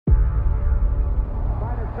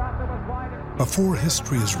Before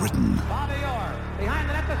history is written,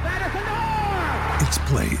 it's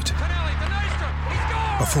played.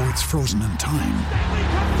 Before it's frozen in time,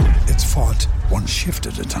 it's fought one shift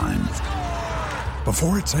at a time.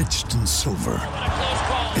 Before it's etched in silver,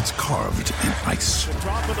 it's carved in ice.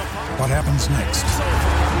 What happens next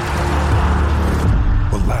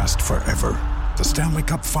will last forever. The Stanley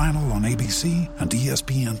Cup Final on ABC and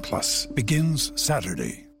ESPN Plus begins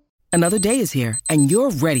Saturday. Another day is here, and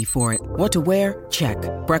you're ready for it. What to wear? Check.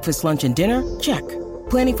 Breakfast, lunch, and dinner? Check.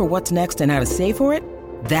 Planning for what's next and how to save for it?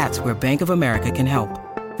 That's where Bank of America can help.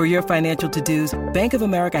 For your financial to-dos, Bank of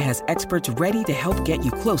America has experts ready to help get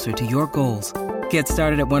you closer to your goals. Get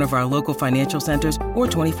started at one of our local financial centers or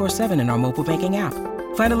 24/7 in our mobile banking app.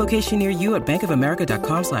 Find a location near you at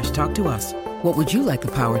bankofamerica.com/talktous. What would you like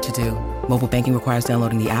the power to do? Mobile banking requires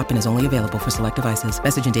downloading the app and is only available for select devices.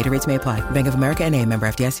 Message and data rates may apply. Bank of America N.A., member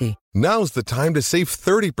FDIC. Now's the time to save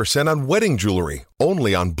 30% on wedding jewelry,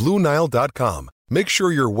 only on BlueNile.com. Make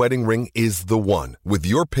sure your wedding ring is the one with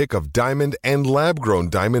your pick of diamond and lab-grown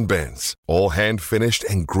diamond bands, all hand-finished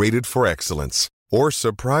and graded for excellence. Or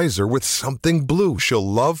surprise her with something blue she'll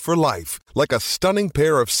love for life, like a stunning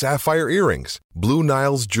pair of sapphire earrings. Blue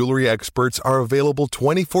Nile's jewelry experts are available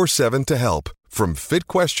 24/7 to help, from fit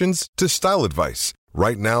questions to style advice.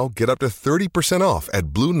 Right now, get up to 30% off at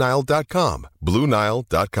BlueNile.com.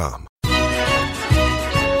 BlueNile.com.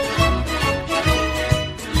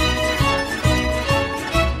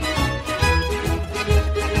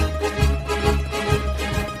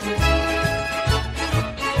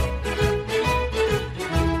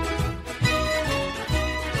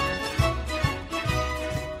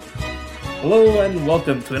 Hello and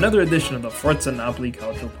welcome to another edition of the Forza Napoli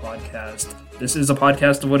Calcio podcast. This is a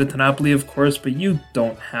podcast devoted to Napoli, of course, but you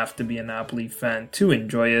don't have to be a Napoli fan to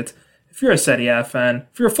enjoy it. If you're a Serie A fan,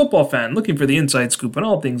 if you're a football fan looking for the inside scoop on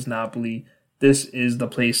all things Napoli, this is the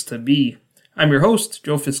place to be. I'm your host,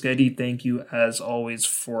 Joe Fischetti. Thank you, as always,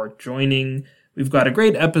 for joining. We've got a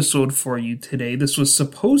great episode for you today. This was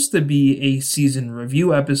supposed to be a season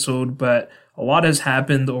review episode, but a lot has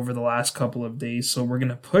happened over the last couple of days, so we're going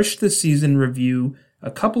to push the season review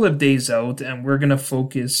a couple of days out, and we're going to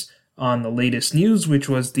focus on the latest news, which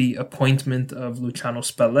was the appointment of Luciano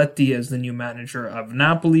Spalletti as the new manager of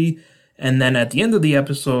Napoli. And then at the end of the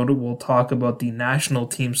episode, we'll talk about the national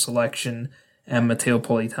team selection and Matteo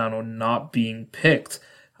Politano not being picked.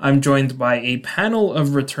 I'm joined by a panel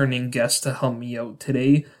of returning guests to help me out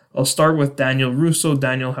today. I'll start with Daniel Russo.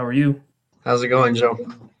 Daniel, how are you? How's it going, Joe?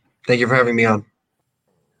 Thank you for having me on.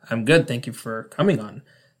 I'm good. Thank you for coming on.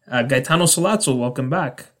 Gaetano Solazzo, welcome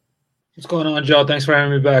back. What's going on, Joe? Thanks for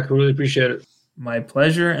having me back. I really appreciate it. My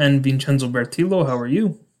pleasure. And Vincenzo Bertillo, how are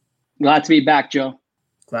you? Glad to be back, Joe.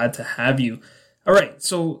 Glad to have you. All right,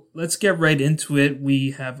 so let's get right into it.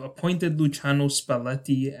 We have appointed Luciano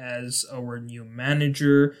Spalletti as our new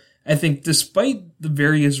manager. I think despite the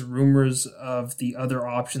various rumors of the other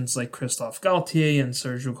options like Christophe Galtier and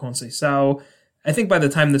Sergio Conceição, I think by the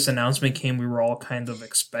time this announcement came, we were all kind of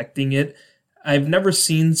expecting it. I've never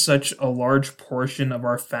seen such a large portion of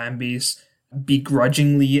our fan base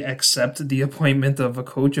begrudgingly accept the appointment of a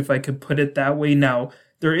coach, if I could put it that way. Now,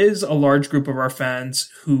 there is a large group of our fans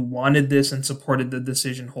who wanted this and supported the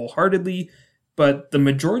decision wholeheartedly, but the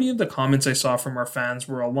majority of the comments I saw from our fans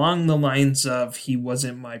were along the lines of, he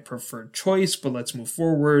wasn't my preferred choice, but let's move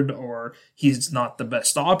forward, or he's not the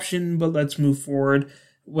best option, but let's move forward.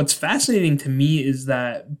 What's fascinating to me is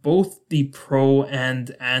that both the pro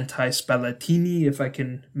and anti-Spallettini, if I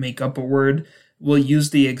can make up a word, will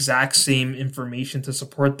use the exact same information to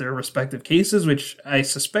support their respective cases, which I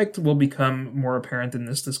suspect will become more apparent in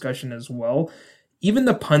this discussion as well. Even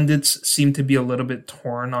the pundits seem to be a little bit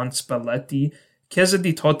torn on Spalletti. Chiesa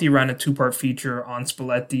di Totti ran a two-part feature on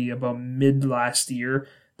Spalletti about mid-last year.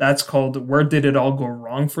 That's called Where Did It All Go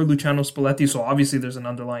Wrong for Luciano Spalletti? So obviously there's an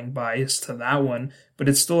underlying bias to that one, but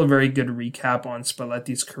it's still a very good recap on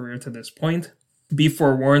Spalletti's career to this point. Be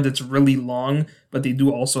forewarned, it's really long, but they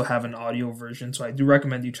do also have an audio version, so I do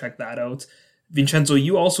recommend you check that out. Vincenzo,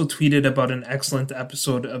 you also tweeted about an excellent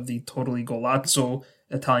episode of the Totally Golazzo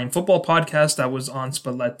Italian football podcast that was on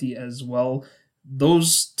Spalletti as well.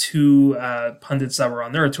 Those two pundits that were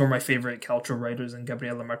on there are two of my favorite calcio writers, and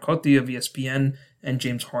Gabriele Marcotti of ESPN and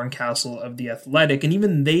James Horncastle of The Athletic, and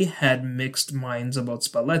even they had mixed minds about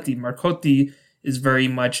Spalletti. Marcotti is very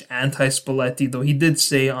much anti-Spalletti, though he did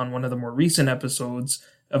say on one of the more recent episodes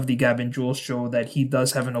of the Gab and Jules show that he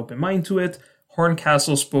does have an open mind to it.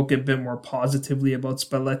 Horncastle spoke a bit more positively about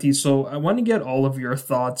Spalletti, so I want to get all of your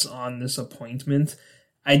thoughts on this appointment.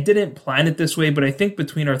 I didn't plan it this way, but I think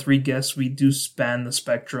between our three guests, we do span the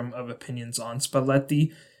spectrum of opinions on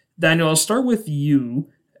Spalletti. Daniel, I'll start with you.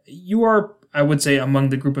 You are, I would say, among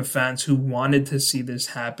the group of fans who wanted to see this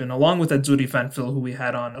happen, along with Azzurri fan Phil, who we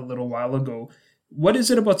had on a little while ago. What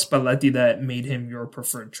is it about Spalletti that made him your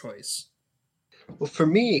preferred choice? Well, for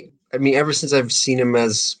me, I mean, ever since I've seen him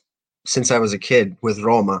since I was a kid with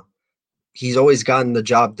Roma, he's always gotten the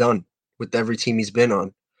job done with every team he's been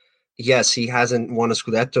on. Yes, he hasn't won a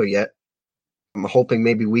Scudetto yet. I'm hoping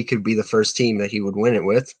maybe we could be the first team that he would win it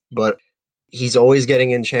with, but he's always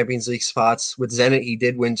getting in Champions League spots. With Zenit, he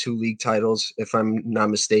did win 2 league titles, if I'm not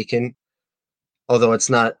mistaken. Although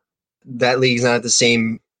that league's not at the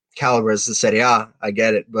same caliber as the Serie A, I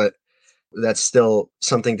get it, but that's still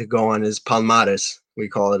something to go on his palmares, we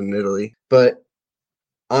call it in Italy. But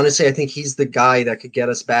honestly, I think he's the guy that could get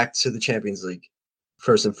us back to the Champions League,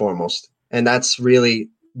 first and foremost. And that's really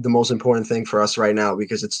the most important thing for us right now,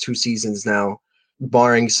 because it's 2 seasons now,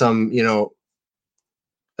 barring some,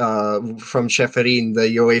 from Ceferin,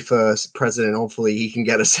 the UEFA president, hopefully he can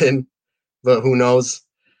get us in. But who knows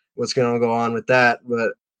what's going to go on with that.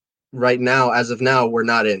 But right now, as of now, we're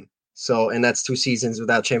not in. So, and that's 2 seasons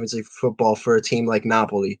without Champions League football for a team like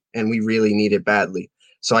Napoli, and we really need it badly.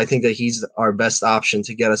 So I think that he's our best option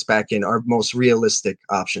to get us back in, our most realistic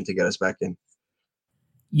option to get us back in.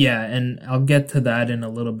 Yeah, and I'll get to that in a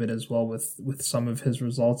little bit as well with some of his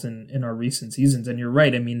results in our recent seasons. And you're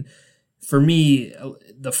right. I mean, for me,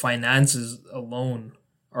 the finances alone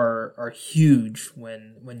are huge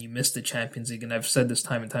when you miss the Champions League. And I've said this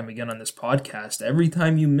time and time again on this podcast. Every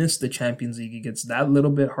time you miss the Champions League, it gets that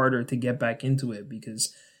little bit harder to get back into it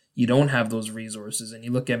because you don't have those resources. And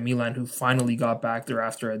you look at Milan, who finally got back there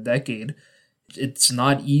after a decade. It's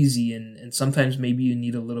not easy, and sometimes maybe you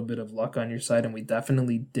need a little bit of luck on your side, and we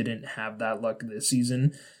definitely didn't have that luck this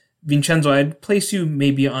season. Vincenzo, I'd place you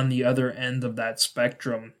maybe on the other end of that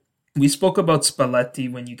spectrum. We spoke about Spalletti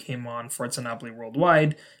when you came on Forza Napoli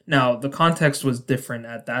Worldwide. Now, the context was different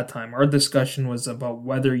at that time. Our discussion was about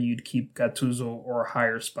whether you'd keep Gattuso or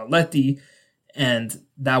hire Spalletti, and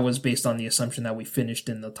that was based on the assumption that we finished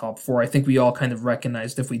in the top 4. I think we all kind of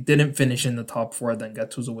recognized if we didn't finish in the top 4, then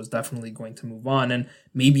Gattuso was definitely going to move on. And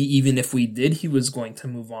maybe even if we did, he was going to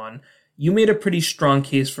move on. You made a pretty strong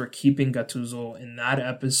case for keeping Gattuso in that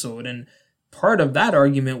episode. And part of that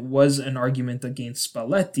argument was an argument against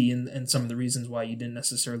Spalletti and some of the reasons why you didn't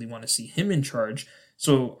necessarily want to see him in charge.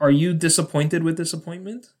 So are you disappointed with this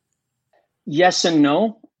appointment? Yes and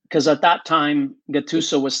no, because at that time,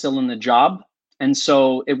 Gattuso was still in the job. And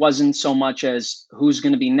so it wasn't so much as who's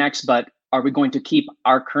going to be next, but are we going to keep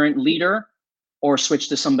our current leader or switch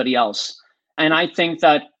to somebody else? And I think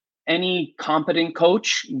that any competent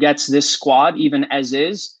coach gets this squad, even as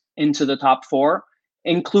is, into the top 4,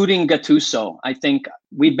 including Gattuso. I think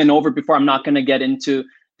we've been over before. I'm not going to get into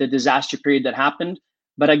the disaster period that happened.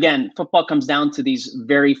 But again, football comes down to these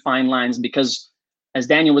very fine lines because, as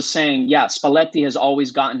Daniel was saying, yeah, Spalletti has always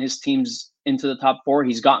gotten his teams into the top 4.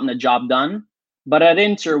 He's gotten the job done. But at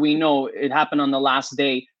Inter, we know it happened on the last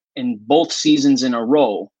day in both seasons in a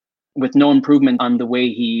row with no improvement on the way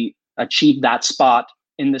he achieved that spot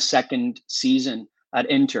in the second season at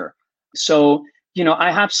Inter. So,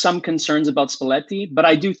 I have some concerns about Spalletti, but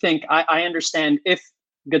I do think I understand if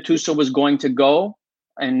Gattuso was going to go,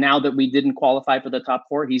 and now that we didn't qualify for the top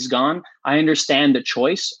 4, he's gone. I understand the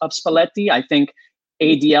choice of Spalletti. I think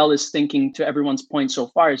ADL is thinking, to everyone's point so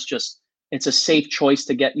far, it's a safe choice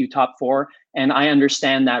to get you top 4. And I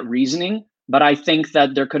understand that reasoning, but I think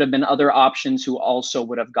that there could have been other options who also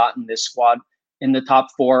would have gotten this squad in the top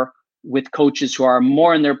 4 with coaches who are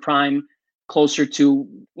more in their prime, closer to,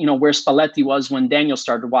 where Spalletti was when Daniel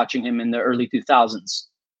started watching him in the early 2000s.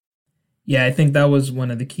 Yeah, I think that was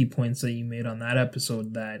one of the key points that you made on that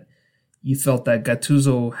episode, that you felt that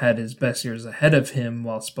Gattuso had his best years ahead of him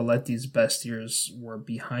while Spalletti's best years were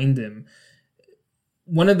behind him.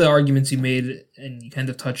 One of the arguments you made, and you kind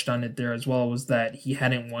of touched on it there as well, was that he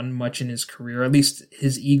hadn't won much in his career. At least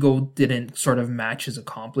his ego didn't sort of match his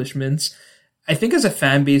accomplishments. I think as a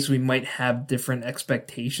fan base, we might have different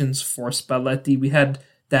expectations for Spalletti. We had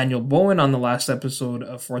Daniel Bowen on the last episode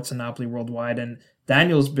of Forza Napoli Worldwide, and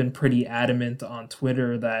Daniel's been pretty adamant on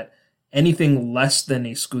Twitter that anything less than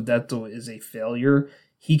a Scudetto is a failure.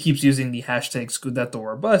 He keeps using the hashtag Scudetto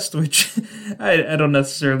or bust, which I don't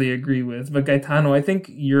necessarily agree with. But Gaetano, I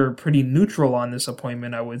think you're pretty neutral on this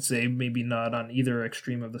appointment, I would say, maybe not on either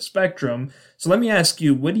extreme of the spectrum. So let me ask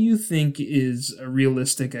you, what do you think is a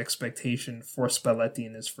realistic expectation for Spalletti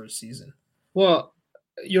in his first season? Well,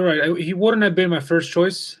 you're right. He wouldn't have been my first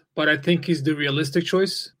choice, but I think he's the realistic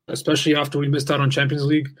choice, especially after we missed out on Champions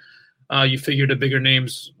League. You figure the bigger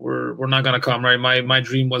names were not going to come, right? My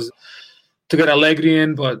dream was to get Allegri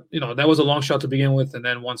in, but that was a long shot to begin with. And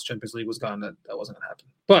then once Champions League was gone, that wasn't going to happen.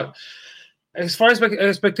 But as far as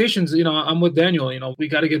expectations, I'm with Daniel. We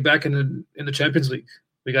got to get back in the Champions League.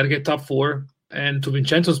 We got to get top 4. And to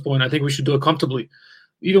Vincenzo's point, I think we should do it comfortably,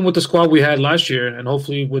 even with the squad we had last year, and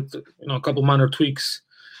hopefully with a couple minor tweaks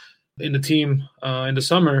in the team in the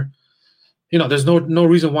summer. There's no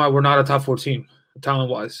reason why we're not a top 4 team,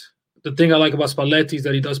 talent-wise. The thing I like about Spalletti is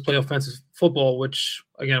that he does play offensive football, which,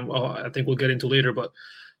 again, I think we'll get into later. But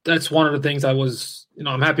that's one of the things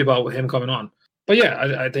I'm happy about with him coming on. But,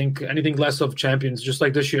 yeah, I think anything less of champions, just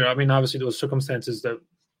like this year. I mean, obviously, there were circumstances that,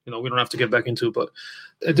 we don't have to get back into. But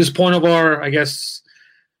at this point of our, I guess,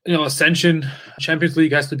 ascension, Champions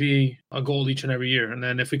League has to be a goal each and every year. And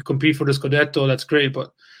then if we compete for the Scudetto, that's great.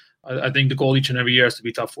 But I think the goal each and every year has to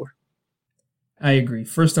be top 4. I agree.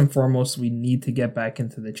 First and foremost, we need to get back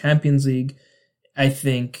into the Champions League. I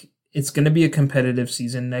think it's going to be a competitive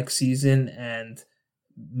season next season, and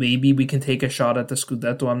maybe we can take a shot at the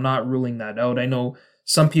Scudetto. I'm not ruling that out. I know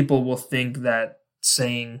some people will think that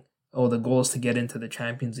saying, the goal is to get into the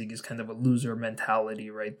Champions League is kind of a loser mentality,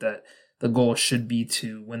 right? That the goal should be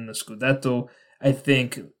to win the Scudetto. I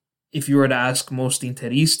think if you were to ask most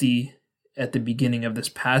Interisti at the beginning of this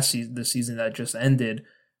the season that just ended,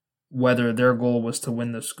 whether their goal was to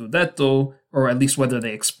win the Scudetto, or at least whether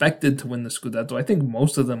they expected to win the Scudetto, I think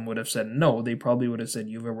most of them would have said no. They probably would have said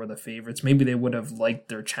Juve were the favorites. Maybe they would have liked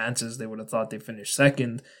their chances. They would have thought they finished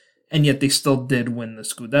second, and yet they still did win the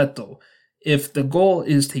Scudetto. If the goal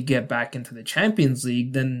is to get back into the Champions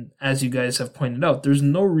League, then as you guys have pointed out, there's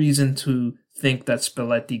no reason to think that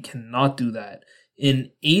Spalletti cannot do that.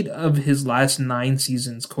 In 8 of his last 9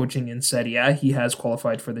 seasons coaching in Serie A, he has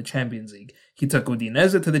qualified for the Champions League. He took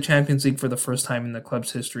Udinese to the Champions League for the first time in the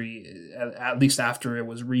club's history, at least after it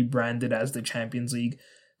was rebranded as the Champions League.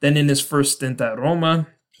 Then in his first stint at Roma,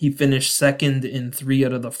 he finished second in 3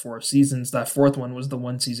 out of the 4 seasons. That 4th one was the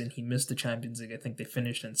one season he missed the Champions League. I think they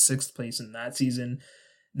finished in 6th place in that season.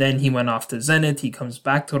 Then he went off to Zenit. He comes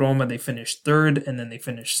back to Roma. They finished 3rd, and then they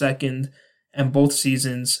finished 2nd. And both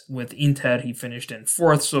seasons with Inter, he finished in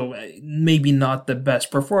 4th. So maybe not the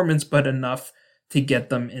best performance, but enough to get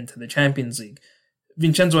them into the Champions League.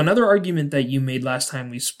 Vincenzo, another argument that you made last time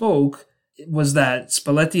we spoke was that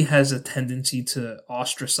Spalletti has a tendency to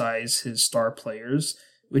ostracize his star players,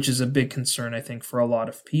 which is a big concern, I think, for a lot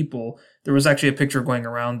of people. There was actually a picture going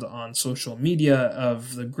around on social media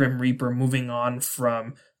of the Grim Reaper moving on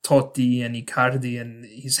from Totti and Icardi, and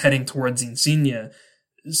he's heading towards Insigne.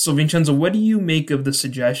 So, Vincenzo, what do you make of the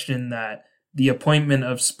suggestion that the appointment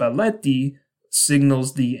of Spalletti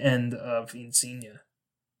signals the end of Insigne?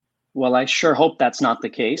 Well, I sure hope that's not the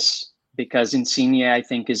case, because Insigne, I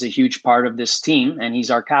think, is a huge part of this team, and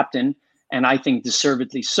he's our captain, and I think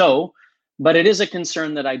deservedly so. But it is a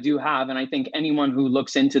concern that I do have, and I think anyone who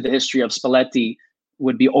looks into the history of Spalletti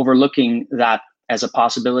would be overlooking that as a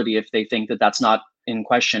possibility if they think that that's not in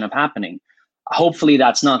question of happening. Hopefully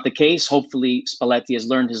that's not the case. Hopefully Spalletti has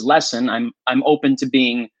learned his lesson. I'm open to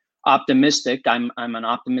being optimistic. I'm an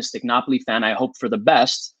optimistic Napoli fan. I hope for the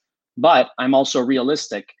best, but I'm also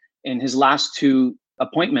realistic. In his last 2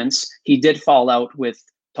 appointments, he did fall out with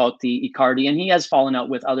Totti, Icardi, and he has fallen out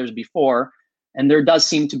with others before. And there does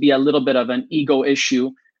seem to be a little bit of an ego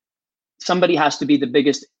issue. Somebody has to be the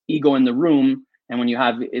biggest ego in the room. And when you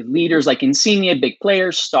have leaders like Insigne, big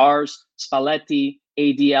players, stars, Spalletti,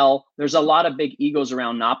 ADL, there's a lot of big egos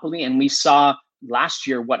around Napoli. And we saw last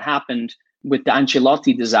year what happened with the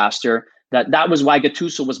Ancelotti disaster, that was why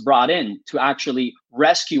Gattuso was brought in to actually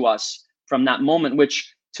rescue us from that moment,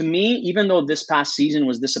 which to me, even though this past season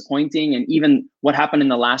was disappointing and even what happened in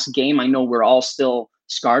the last game, I know we're all still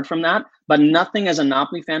scarred from that, but nothing as a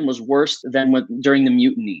Napoli fan was worse than during the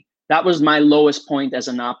mutiny. That was my lowest point as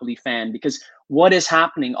a Napoli fan, because what is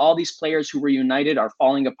happening? All these players who were united are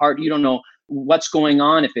falling apart. You don't know what's going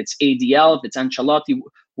on, if it's ADL, if it's Ancelotti,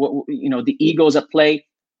 the egos at play.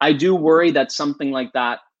 I do worry that something like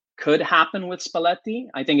that could happen with Spalletti.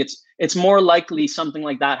 I think it's more likely something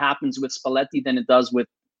like that happens with Spalletti than it does with,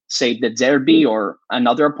 say, De Zerbi or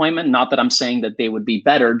another appointment. Not that I'm saying that they would be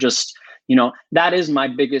better, just, that is my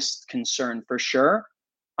biggest concern for sure.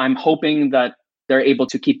 I'm hoping that they're able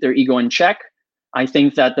to keep their ego in check. I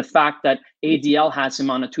think that the fact that ADL has him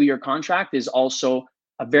on a 2-year contract is also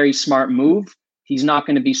a very smart move. He's not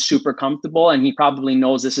going to be super comfortable, and he probably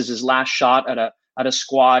knows this is his last shot at a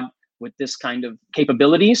squad with this kind of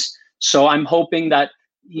capabilities. So I'm hoping that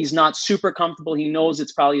he's not super comfortable. He knows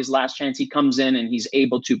it's probably his last chance. He comes in and he's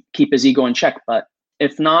able to keep his ego in check. But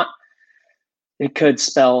if not, it could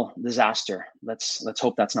spell disaster. Let's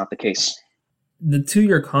hope that's not the case. The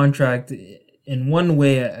 2-year contract, in one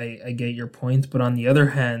way, I get your point, but on the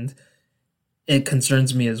other hand, it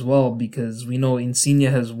concerns me as well because we know Insigne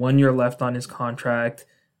has 1 year left on his contract.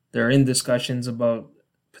 They're in discussions about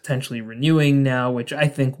potentially renewing now, which I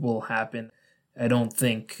think will happen. I don't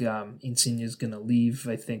think Insigne is going to leave.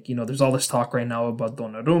 I think, there's all this talk right now about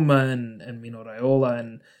Donnarumma and Mino Raiola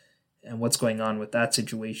and what's going on with that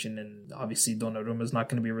situation. And obviously Donnarumma is not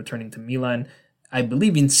going to be returning to Milan. I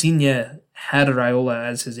believe Insigne had Raiola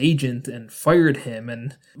as his agent and fired him.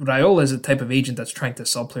 And Raiola is a type of agent that's trying to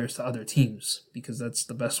sell players to other teams because that's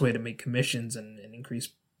the best way to make commissions and increase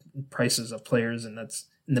prices of players. And that's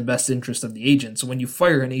in the best interest of the agent. So when you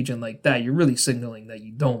fire an agent like that, you're really signaling that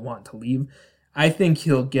you don't want to leave. I think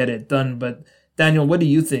he'll get it done. But Daniel, what do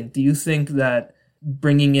you think? Do you think that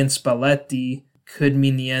bringing in Spalletti could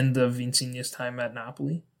mean the end of Insigne's time at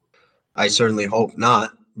Napoli? I certainly hope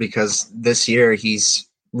not, because this year he's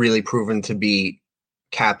really proven to be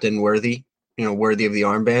captain worthy, worthy of the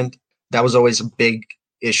armband. That was always a big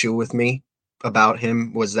issue with me about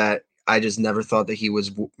him, was that I just never thought that he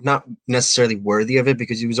was not necessarily worthy of it,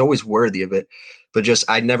 because he was always worthy of it, but just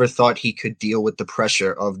I never thought he could deal with the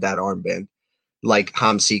pressure of that armband like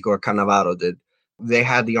Hamsik or Cannavaro did. They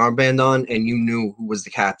had the armband on and you knew who was the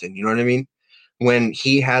captain. You know what I mean? When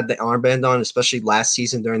he had the armband on, especially last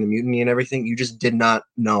season during the mutiny and everything, you just did not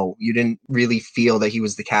know. You didn't really feel that he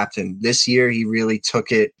was the captain. This year, he really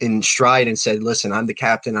took it in stride and said, listen, I'm the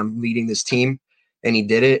captain. I'm leading this team. And he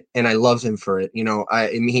did it. And I loved him for it. He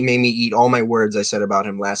made me eat all my words I said about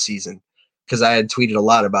him last season, because I had tweeted a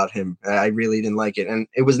lot about him. I really didn't like it. And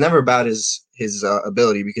it was never about his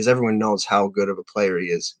ability, because everyone knows how good of a player he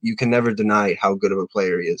is. You can never deny how good of a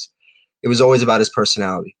player he is. It was always about his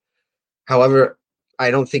personality. However,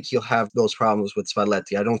 I don't think he'll have those problems with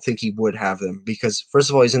Spalletti. I don't think he would have them because, first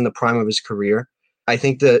of all, he's in the prime of his career. I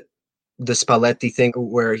think that the Spalletti thing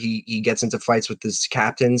where he gets into fights with his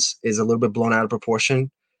captains is a little bit blown out of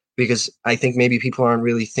proportion, because I think maybe people aren't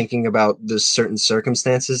really thinking about the certain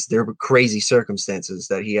circumstances. There were crazy circumstances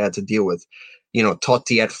that he had to deal with.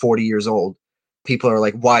 Totti at 40 years old. People are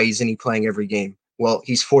like, why isn't he playing every game? Well,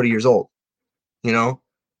 he's 40 years old.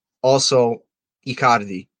 Also,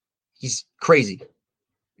 Icardi. He's crazy.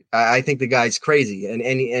 I think the guy's crazy, and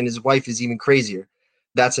his wife is even crazier.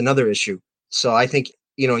 That's another issue. So I think,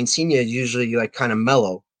 Insigne is usually like kind of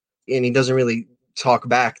mellow, and he doesn't really talk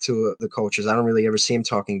back to the coaches. I don't really ever see him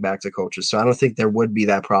talking back to coaches. So I don't think there would be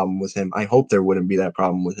that problem with him. I hope there wouldn't be that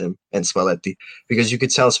problem with him and Spalletti, because you could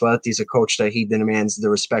tell Spalletti's a coach that he demands the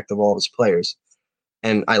respect of all his players.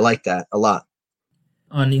 And I like that a lot.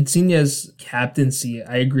 On Insigne's captaincy,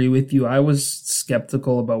 I agree with you. I was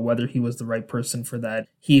skeptical about whether he was the right person for that.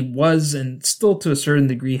 He was, and still to a certain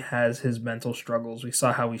degree has, his mental struggles. We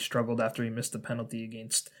saw how he struggled after he missed the penalty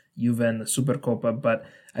against Juve in the Supercoppa, but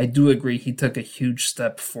I do agree he took a huge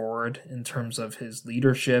step forward in terms of his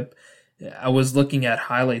leadership. I was looking at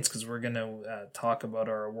highlights because we're going to talk about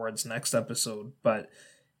our awards next episode, but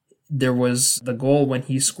there was the goal when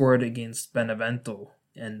he scored against Benevento.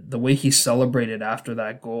 And the way he celebrated after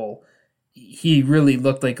that goal, he really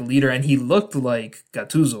looked like a leader, and he looked like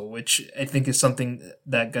Gattuso, which I think is something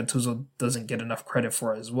that Gattuso doesn't get enough credit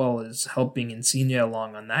for as well, is helping Insigne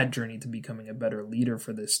along on that journey to becoming a better leader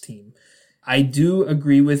for this team. I do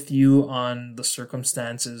agree with you on the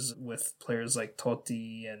circumstances with players like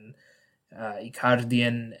Totti and Icardi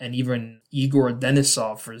and even Igor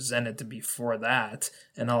Denisov for Zenit before that.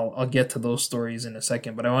 And I'll get to those stories in a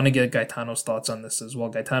second, but I want to get Gaetano's thoughts on this as well.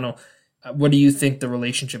 Gaetano, what do you think the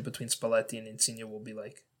relationship between Spalletti and Insigne will be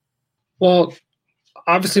like? Well,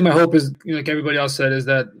 obviously my hope is, like everybody else said, is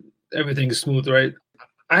that everything is smooth, right?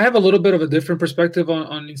 I have a little bit of a different perspective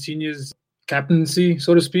on Insigne's captaincy,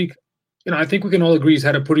 so to speak. I think we can all agree he's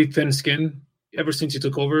had a pretty thin skin ever since he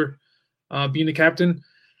took over being the captain.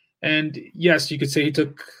 And yes, you could say he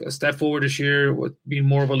took a step forward this year with being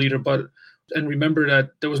more of a leader, and remember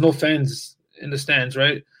that there was no fans in the stands,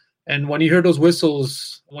 right? And when you hear those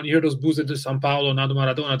whistles, when you hear those boos to San Paolo, Nando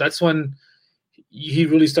Maradona, that's when he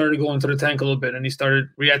really started going to the tank a little bit, and he started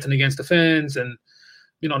reacting against the fans and,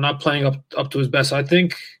 not playing up to his best. So I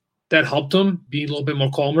think that helped him be a little bit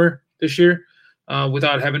more calmer this year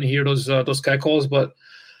without having to hear those catcalls. But,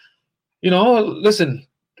 listen,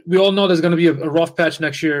 we all know there's going to be a rough patch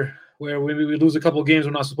next year where maybe we lose a couple of games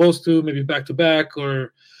we're not supposed to, maybe back-to-back,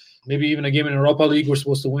 or maybe even a game in Europa League we're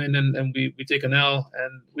supposed to win and we take an L.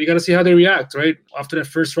 And we got to see how they react, right? After that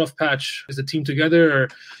first rough patch, is the team together, or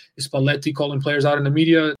is Spalletti calling players out in the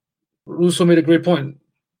media? Russo made a great point.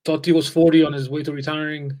 Totti was 40 on his way to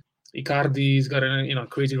retiring. Icardi's got a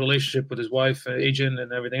crazy relationship with his wife, agent,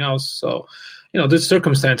 and everything else. So, there's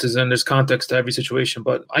circumstances and there's context to every situation.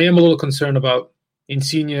 But I am a little concerned about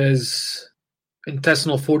Insigne's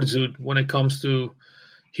intestinal fortitude when it comes to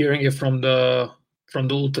hearing it from the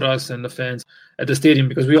ultras and the fans at the stadium,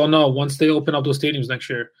 because we all know once they open up those stadiums next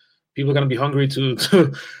year, people are going to be hungry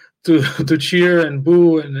to cheer and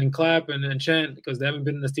boo and clap and chant, because they haven't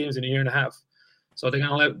been in the stadiums in a year and a half. So they're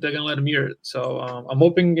gonna let them hear it. So I'm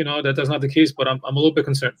hoping that that's not the case, but I'm a little bit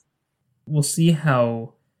concerned. We'll see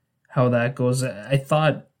how that goes. I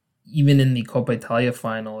thought even in the Coppa Italia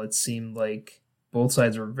final, it seemed like both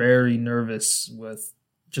sides were very nervous with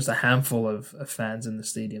just a handful of fans in the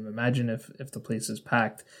stadium. Imagine if the place is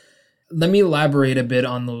packed. Let me elaborate a bit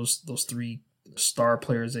on those three star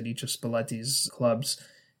players at each of Spalletti's clubs.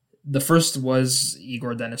 The first was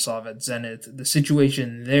Igor Denisov at Zenit. The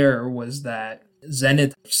situation there was that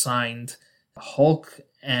Zenit signed Hulk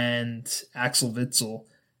and Axel Witsel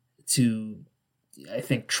to, I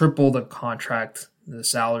think, triple the contract, the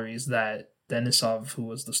salaries that Denisov, who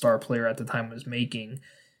was the star player at the time, was making.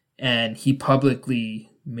 And he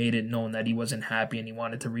publicly made it known that he wasn't happy and he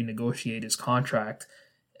wanted to renegotiate his contract.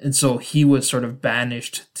 And so he was sort of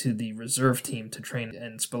banished to the reserve team to train.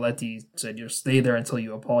 And Spalletti said, "You'll stay there until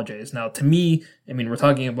you apologize." Now, to me, we're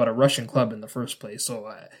talking about a Russian club in the first place.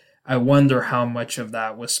 So I wonder how much of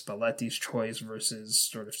that was Spalletti's choice versus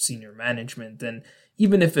sort of senior management. And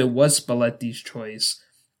even if it was Spalletti's choice,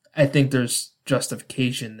 I think there's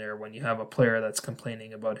justification there when you have a player that's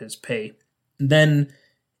complaining about his pay. Then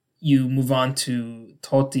you move on to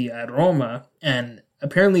Totti at Roma, and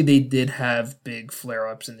apparently they did have big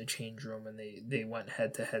flare-ups in the change room, and they went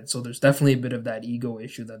head-to-head. So there's definitely a bit of that ego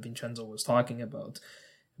issue that Vincenzo was talking about.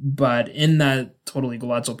 But in that Totally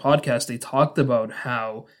Golazzo podcast, they talked about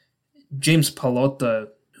how James Pallotta,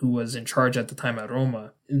 who was in charge at the time at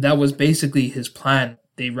Roma, that was basically his plan.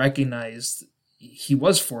 They recognized he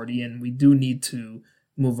was 40, and we do need to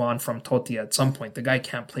move on from Totti at some point. The guy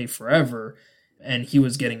can't play forever. And he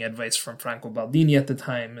was getting advice from Franco Baldini at the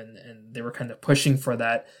time, and they were kind of pushing for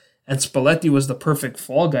that. And Spalletti was the perfect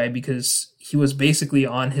fall guy because he was basically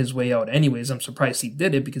on his way out anyways. I'm surprised he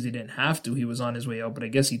did it because he didn't have to. He was on his way out, but I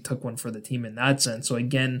guess he took one for the team in that sense. So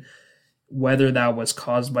again, whether that was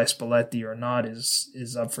caused by Spalletti or not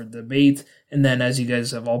is up for debate. And then, as you guys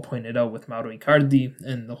have all pointed out, with Mauro Icardi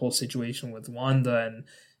and the whole situation with Wanda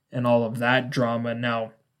and all of that drama.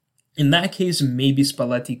 Now, in that case, maybe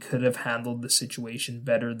Spalletti could have handled the situation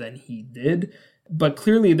better than he did, but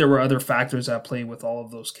clearly there were other factors at play with all of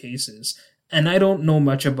those cases. And I don't know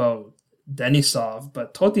much about Denisov,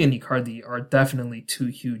 but Totti and Icardi are definitely two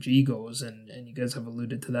huge egos, and you guys have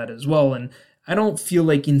alluded to that as well. And I don't feel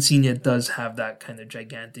like Insigne does have that kind of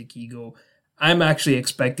gigantic ego. I'm actually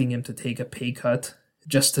expecting him to take a pay cut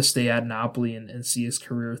just to stay at Napoli and see his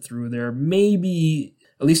career through there. Maybe,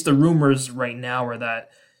 at least the rumors right now are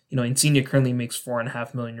that Insigne currently makes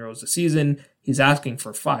 €4.5 million a season. He's asking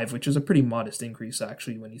for 5, which is a pretty modest increase,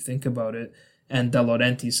 actually, when you think about it. And De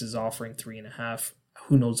Laurentiis is offering 3.5.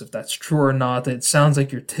 Who knows if that's true or not? It sounds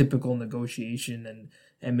like your typical negotiation,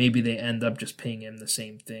 and maybe they end up just paying him the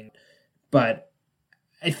same thing. But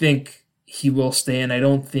I think he will stay, and I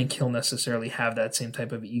don't think he'll necessarily have that same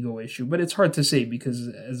type of ego issue. But it's hard to say because,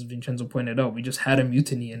 as Vincenzo pointed out, we just had a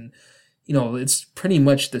mutiny, and it's pretty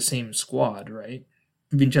much the same squad, right?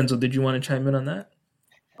 Vincenzo, did you want to chime in on that?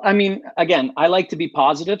 Again, I like to be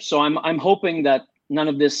positive, so I'm hoping that none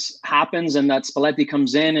of this happens and that Spalletti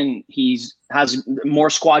comes in and has more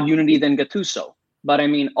squad unity than Gattuso. But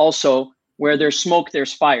also, where there's smoke,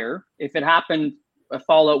 there's fire. If it happened, a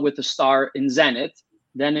fallout with the star in Zenit,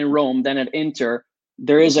 then in Rome, then at Inter,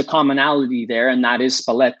 there is a commonality there, and that is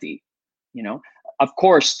Spalletti. Of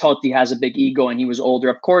course, Totti has a big ego and he was older.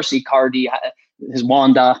 Of course, Icardi, his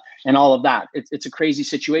Wanda, and all of that. It's a crazy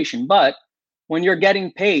situation. But when you're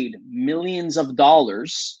getting paid millions of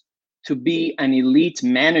dollars to be an elite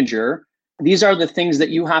manager, these are the things that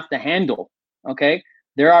you have to handle, okay?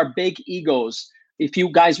 There are big egos. If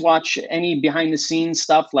you guys watch any behind the scenes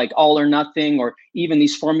stuff like All or Nothing, or even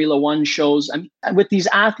these Formula One shows, with these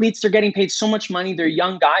athletes, they're getting paid so much money. They're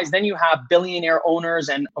young guys. Then you have billionaire owners,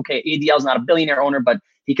 and okay, ADL's not a billionaire owner, but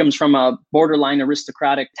he comes from a borderline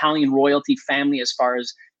aristocratic Italian royalty family as far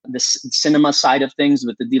as the cinema side of things,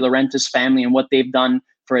 with the De Laurentiis family and what they've done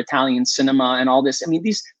for Italian cinema and all this.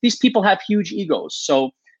 These people have huge egos.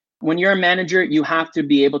 So when you're a manager, you have to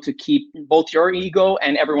be able to keep both your ego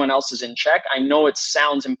and everyone else's in check. I know it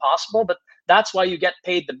sounds impossible, but that's why you get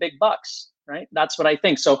paid the big bucks, right? That's what I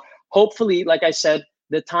think. So hopefully, like I said,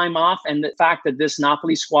 the time off and the fact that this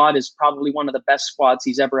Napoli squad is probably one of the best squads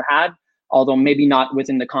he's ever had although maybe not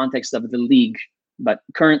within the context of the league. But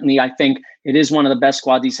currently, I think it is one of the best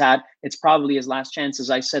squads he's had. It's probably his last chance, as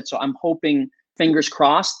I said. So I'm hoping, fingers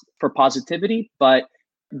crossed, for positivity. But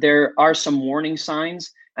there are some warning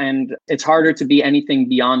signs, and it's harder to be anything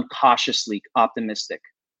beyond cautiously optimistic.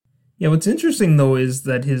 Yeah, what's interesting, though, is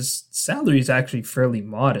that his salary is actually fairly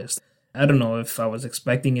modest. I don't know if I was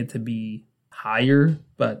expecting it to be higher,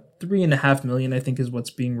 but $3.5 million, I think, is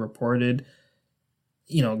what's being reported.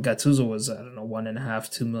 You know, Gattuso was, I don't know, 1.5,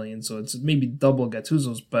 2 million. So it's maybe double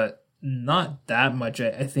Gattuso's, but not that much.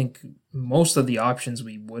 I think most of the options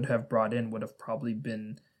we would have brought in would have probably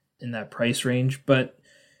been in that price range. But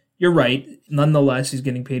you're right. Nonetheless, he's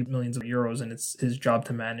getting paid millions of euros, and it's his job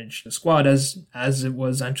to manage the squad as it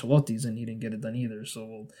was Ancelotti's, and he didn't get it done either. So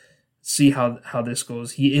we'll see how this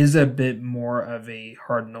goes. He is a bit more of a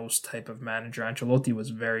hard-nosed type of manager. Ancelotti was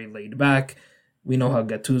very laid back. We know how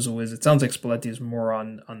Gattuso is. It sounds like Spalletti is more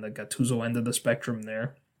on the Gattuso end of the spectrum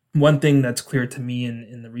there. One thing that's clear to me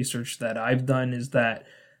in the research that I've done is that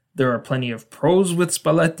there are plenty of pros with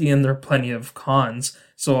Spalletti and there are plenty of cons.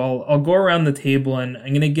 So I'll go around the table and I'm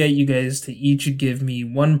going to get you guys to each give me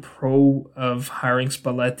one pro of hiring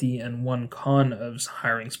Spalletti and one con of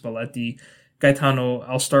hiring Spalletti. Gaetano,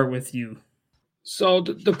 I'll start with you. So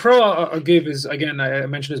the pro I'll give is, again, I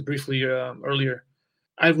mentioned this briefly earlier.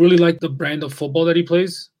 I really like the brand of football that he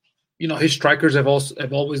plays. You know, his strikers have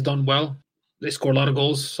always done well. They score a lot of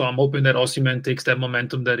goals. So I'm hoping that Osimhen takes that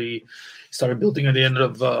momentum that he started building at the end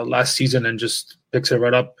of last season and just picks it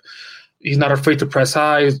right up. He's not afraid to press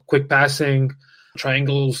high, quick passing,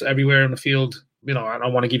 triangles everywhere in the field. You know, I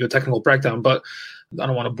don't want to give you a technical breakdown, but I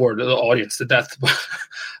don't want to bore the audience to death.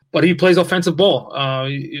 But he plays offensive ball.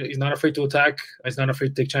 He's not afraid to attack. He's not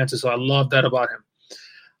afraid to take chances. So I love that about him.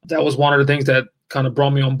 That was one of the things that kind of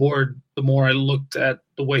brought me on board. The more I looked at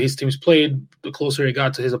the way his teams played, the closer he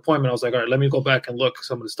got to his appointment, I was like, all right, let me go back and look at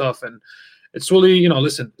some of the stuff. And it's really, you know,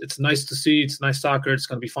 listen, it's nice to see. It's nice soccer. It's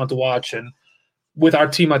going to be fun to watch. And with our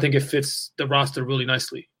team, I think it fits the roster really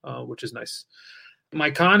nicely, which is nice.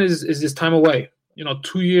 My con is this time away. You know,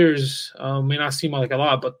 2 years may not seem like a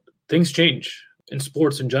lot, but things change in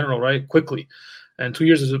sports in general, right? Quickly. And 2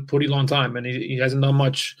 years is a pretty long time. And he hasn't done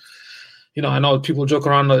much. You know, I know people joke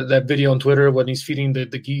around that video on Twitter when he's feeding the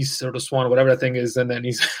geese or the swan or whatever that thing is, and then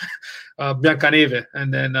he's Biancaneve,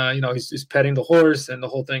 and then you know, he's petting the horse and the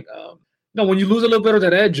whole thing. You know, when you lose a little bit of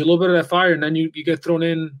that edge, a little bit of that fire, and then you get thrown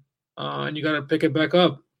in and you got to pick it back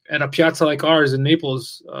up. At a piazza like ours in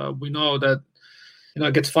Naples, we know that, you know,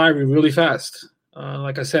 it gets fiery really fast.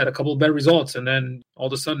 Like I said, a couple of bad results, and then all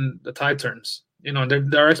of a sudden the tide turns. You know, and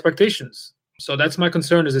there are expectations. So that's my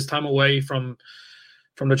concern, is this time away from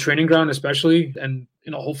the training ground especially. And,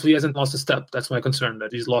 you know, hopefully he hasn't lost a step. That's my concern,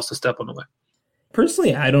 that he's lost a step on the way.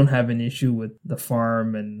 Personally, I don't have an issue with the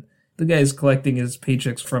farm, and the guy's collecting his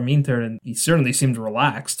paychecks from Inter, and he certainly seems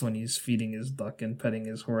relaxed when he's feeding his duck and petting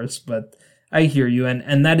his horse. But I hear you,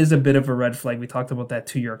 and that is a bit of a red flag. We talked about that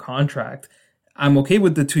 2-year contract. I'm okay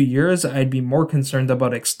with the 2 years. I'd be more concerned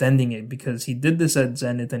about extending it, because he did this at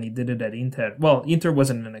Zenit and he did it at Inter. Well, Inter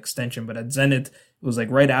wasn't an extension, but at Zenit, it was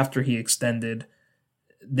like right after he extended,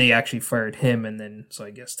 they actually fired him. And then, so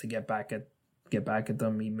I guess to get back at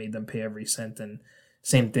them, he made them pay every cent. And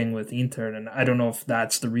same thing with Inter. And I don't know if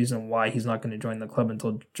that's the reason why he's not going to join the club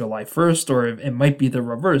until July 1st, or it might be the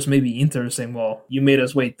reverse. Maybe Inter is saying, well, you made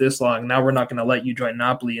us wait this long. Now we're not going to let you join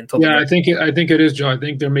Napoli until. Yeah, I think it is, Joe. I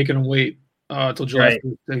think they're making him wait till July.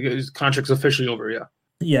 Right. His contract's officially over. Yeah.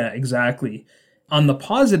 Yeah, exactly. On the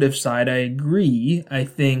positive side, I agree. I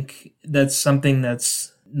think that's something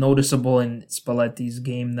that's noticeable in Spalletti's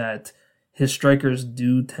game, that his strikers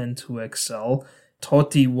do tend to excel.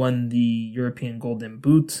 Totti won the European Golden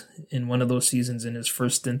Boot in one of those seasons in his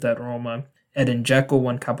first stint at Roma. Edin Dzeko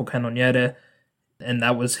won Capocannoniere, and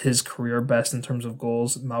that was his career best in terms of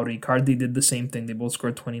goals. Mauro Icardi did the same thing. They both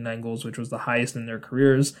scored 29 goals, which was the highest in their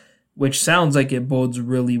careers, which sounds like it bodes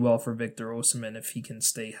really well for Victor Osimhen if he can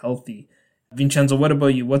stay healthy. Vincenzo, what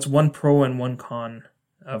about you? What's one pro and one con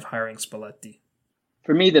of hiring Spalletti?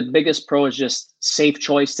 For me, the biggest pro is just safe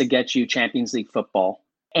choice to get you Champions League football,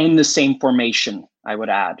 and the same formation, I would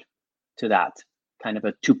add to that. Kind of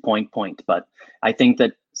a 2-point. But I think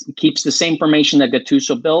that it keeps the same formation that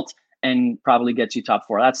Gattuso built and probably gets you top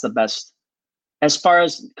 4. That's the best. As far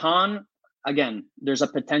as con, again, there's a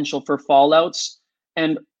potential for fallouts.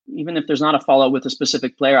 And even if there's not a fallout with a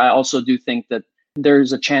specific player, I also do think that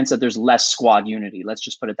there's a chance that there's less squad unity, let's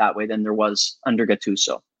just put it that way, than there was under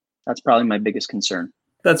Gattuso. That's probably my biggest concern.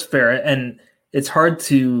 That's fair. And it's hard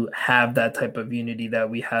to have that type of unity that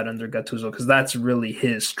we had under Gattuso, because that's really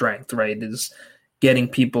his strength, right? Is getting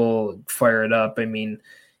people fired up. I mean,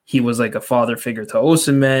 He was like a father figure to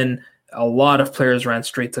Osimhen. A lot of players ran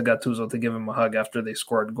straight to Gattuso to give him a hug after they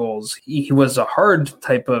scored goals. He was a hard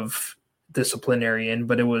type of disciplinarian,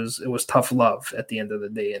 but it was tough love at the end of the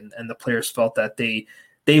day, and the players felt that they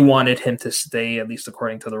wanted him to stay, at least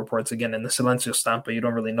according to the reports. Again, in the Silencio Stampa, you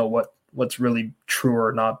don't really know what's really true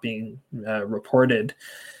or not being reported.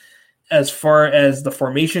 As far as the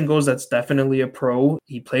formation goes, that's definitely a pro.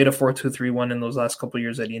 He played a 4-2-3-1 in those last couple of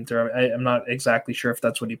years at Inter. I'm not exactly sure if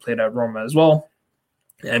that's what he played at Roma as well.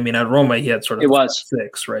 I mean, at Roma, he had sort of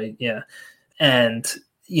 6, right? Yeah. And,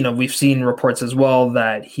 we've seen reports as well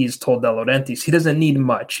that he's told De Laurentiis he doesn't need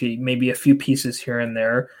much. Maybe a few pieces here and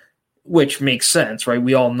there, which makes sense, right?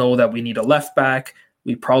 We all know that we need a left back.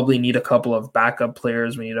 We probably need a couple of backup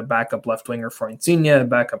players. We need a backup left winger for Insigne, a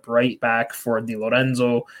backup right back for Di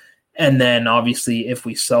Lorenzo. And then, obviously, if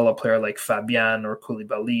we sell a player like Fabian or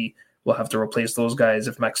Koulibaly, we'll have to replace those guys.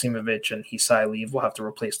 If Maximovic and Hisai leave, we'll have to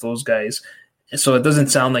replace those guys. So it doesn't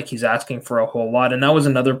sound like he's asking for a whole lot. And that was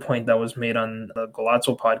another point that was made on the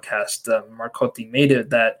Golazzo podcast. Marcotti made it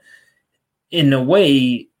that, in a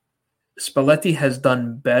way, Spalletti has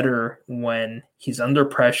done better when he's under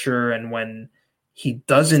pressure and when he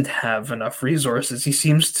doesn't have enough resources. He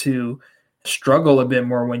seems to struggle a bit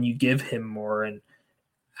more when you give him more. And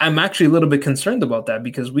I'm actually a little bit concerned about that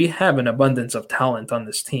because we have an abundance of talent on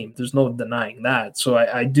this team. There's no denying that. So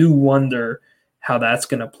I do wonder how that's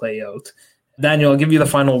going to play out. Daniel, I'll give you the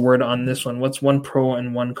final word on this one. What's one pro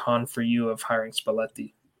and one con for you of hiring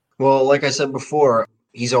Spalletti? Well, like I said before,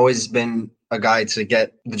 he's always been a guy to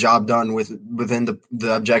get the job done within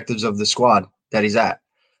the objectives of the squad that he's at,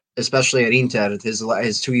 especially at Inter.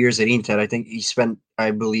 His 2 years at Inter, I think he spent,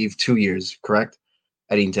 I believe, 2 years, correct,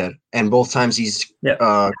 at Inter. And both times he's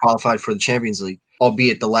qualified for the Champions League,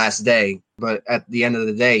 albeit the last day. But at the end of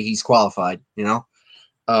the day, he's qualified,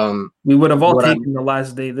 We would have all taken the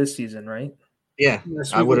last day this season, right? Yeah,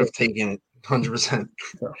 yes, I would have taken it 100%.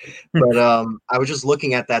 But I was just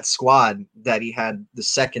looking at that squad that he had the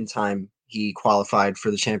second time he qualified for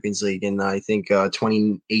the Champions League in, I think,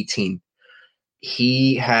 2018.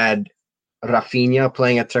 He had Rafinha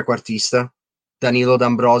playing at trequartista, Danilo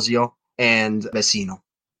D'Ambrosio, and Vecino.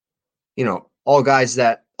 All guys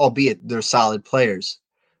that, albeit they're solid players,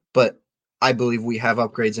 but I believe we have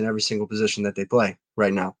upgrades in every single position that they play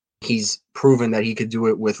right now. He's proven that he could do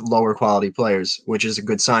it with lower quality players, which is a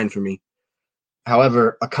good sign for me.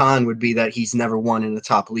 However, a con would be that he's never won in the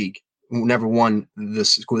top league, never won the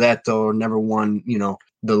Scudetto, or never won,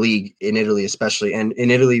 the league in Italy, especially. And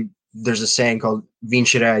in Italy, there's a saying called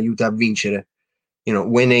vincere aiuta a vincere.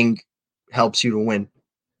 Winning helps you to win.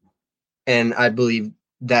 And I believe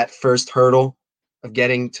that first hurdle of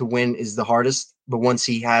getting to win is the hardest. But once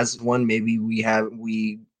he has one, maybe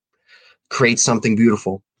we create something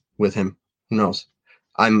beautiful with him. Who knows?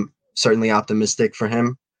 I'm certainly optimistic for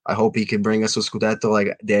him. I hope he could bring us a Scudetto,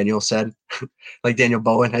 like Daniel said, like Daniel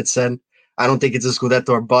Bowen had said. I don't think it's a Scudetto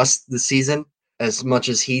or bust this season as much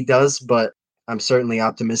as he does, but I'm certainly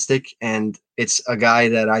optimistic. And it's a guy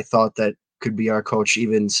that I thought that could be our coach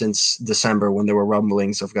even since December when there were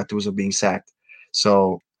rumblings of Gattuso being sacked.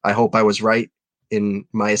 So I hope I was right in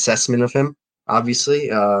my assessment of him,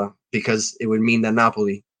 obviously, because it would mean that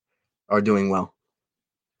Napoli are doing well.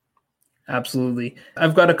 Absolutely.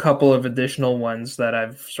 I've got a couple of additional ones that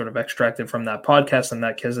I've sort of extracted from that podcast and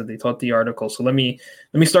that Chiesa di Totti article. So let me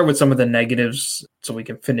start with some of the negatives so we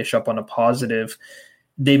can finish up on a positive.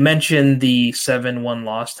 They mentioned the 7-1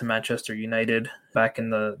 loss to Manchester United back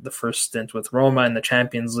in the first stint with Roma in the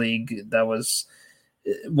Champions League. That was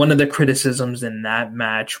one of the criticisms in that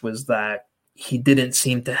match, was that he didn't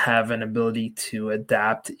seem to have an ability to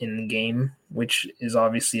adapt in game, which is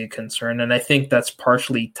obviously a concern. And I think that's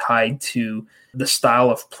partially tied to the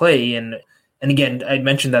style of play. And again, I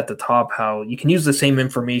mentioned at the top how you can use the same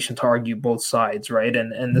information to argue both sides, right?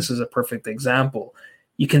 And this is a perfect example.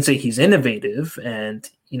 You can say he's innovative and,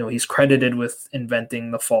 he's credited with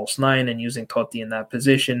inventing the false 9 and using Totti in that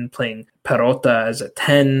position, playing Perotta as a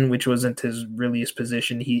 10, which wasn't his his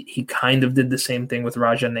position. He kind of did the same thing with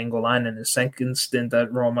Raja Nainggolan in his second stint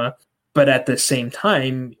at Roma. But at the same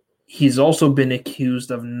time, he's also been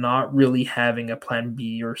accused of not really having a plan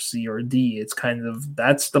B or C or D. It's kind of,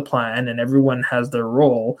 that's the plan and everyone has their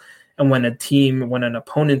role. And when an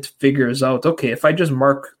opponent figures out, okay, if I just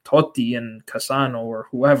mark Totti and Cassano or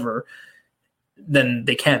whoever, then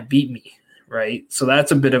they can't beat me, right? So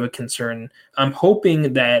that's a bit of a concern. I'm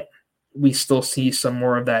hoping that we still see some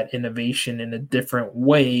more of that innovation in a different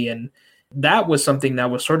way. And that was something that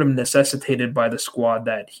was sort of necessitated by the squad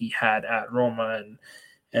that he had at Roma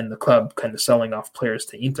and the club kind of selling off players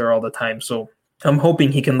to Inter all the time. So I'm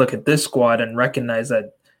hoping he can look at this squad and recognize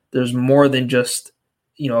that there's more than just,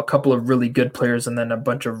 a couple of really good players and then a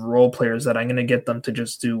bunch of role players that I'm going to get them to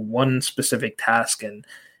just do one specific task. And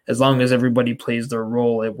as long as everybody plays their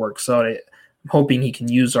role, it works out. I'm hoping he can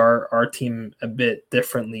use our team a bit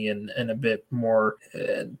differently and a bit more,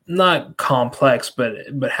 not complex, but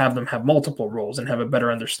have them have multiple roles and have a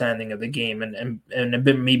better understanding of the game and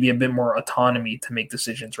maybe a bit more autonomy to make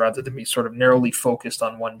decisions rather than be sort of narrowly focused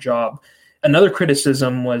on one job. Another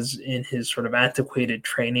criticism was in his sort of antiquated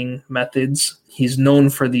training methods. He's known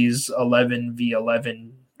for these 11v11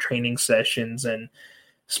 training sessions, and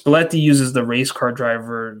Spalletti uses the race car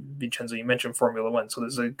driver. Vincenzo, you mentioned Formula One, so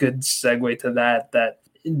there's a good segue to that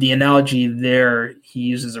the analogy there, he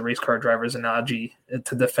uses a race car driver's analogy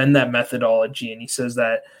to defend that methodology, and he says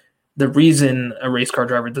that the reason a race car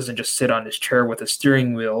driver doesn't just sit on his chair with a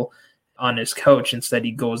steering wheel on his couch, instead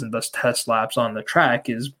he goes and does test laps on the track,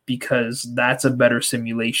 is because that's a better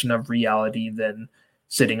simulation of reality than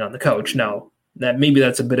sitting on the couch. Now,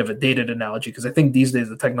 that's a bit of a dated analogy, because I think these days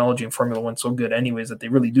the technology in Formula One is so good anyways that they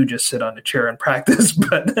really do just sit on a chair and practice.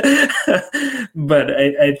 But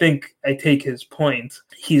I think I take his point.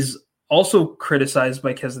 He's also criticized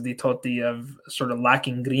by Chiesa di Totti of sort of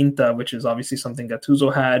lacking grinta, which is obviously something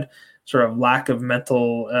Gattuso had, sort of lack of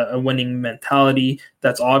a winning mentality.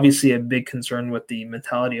 That's obviously a big concern with the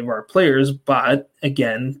mentality of our players. But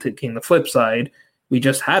again, taking the flip side, we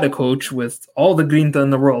just had a coach with all the grinta in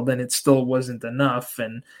the world and it still wasn't enough.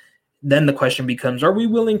 And then the question becomes, are we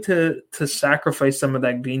willing to sacrifice some of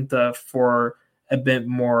that grinta for a bit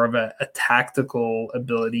more of a tactical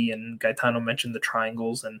ability? And Gaetano mentioned the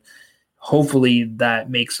triangles, and hopefully that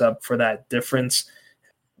makes up for that difference.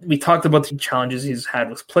 We talked about the challenges he's had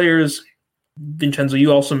with players. Vincenzo,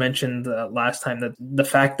 you also mentioned last time that the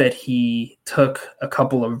fact that he took a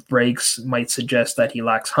couple of breaks might suggest that he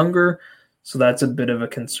lacks hunger. So that's a bit of a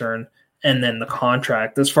concern. And then the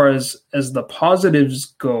contract. As far as the positives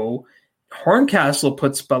go, Horncastle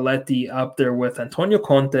puts Spalletti up there with Antonio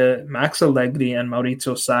Conte, Max Allegri, and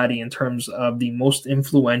Maurizio Sarri in terms of the most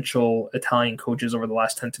influential Italian coaches over the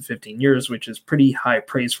last 10 to 15 years, which is pretty high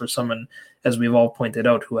praise for someone, as we've all pointed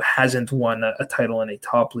out, who hasn't won a title in a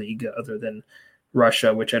top league other than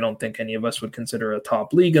Russia, which I don't think any of us would consider a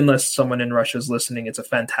top league unless someone in Russia is listening. It's a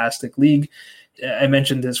fantastic league. I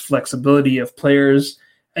mentioned his flexibility of players.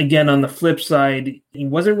 Again, on the flip side, he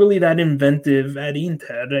wasn't really that inventive at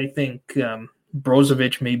Inter. I think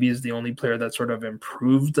Brozovic maybe is the only player that sort of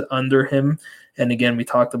improved under him. And again, we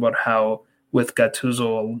talked about how with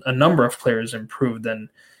Gattuso, a number of players improved, and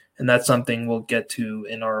that's something we'll get to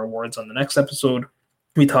in our awards on the next episode.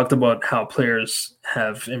 We talked about how players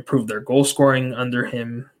have improved their goal scoring under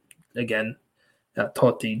him. Again,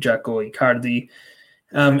 Totti, Dzeko, Icardi,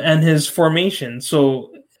 and his formation.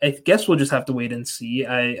 So I guess we'll just have to wait and see.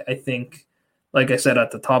 I think, like I said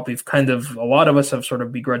at the top, a lot of us have sort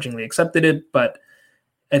of begrudgingly accepted it, but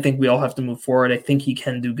I think we all have to move forward. I think he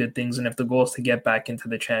can do good things, and if the goal is to get back into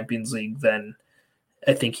the Champions League, then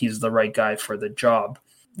I think he's the right guy for the job.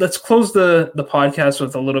 Let's close the podcast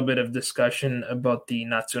with a little bit of discussion about the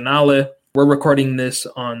Nazionale. We're recording this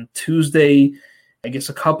on Tuesday. I guess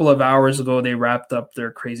a couple of hours ago, they wrapped up their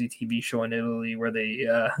crazy TV show in Italy where they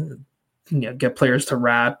get players to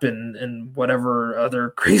rap and whatever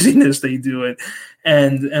other craziness they do it.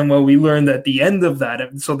 And what we learned at the end of that,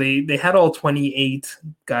 so they had all 28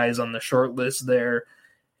 guys on the short list there.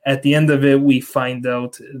 At the end of it, we find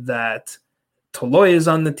out that Toloi is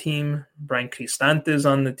on the team, Brian Cristante is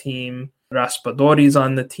on the team, Raspadori is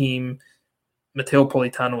on the team, Matteo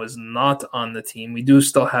Politano is not on the team. We do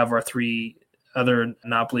still have our three other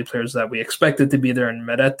Napoli players that we expected to be there, and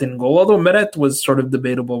Meret in goal, although Meret was sort of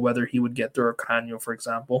debatable whether he would get there, or Canio, for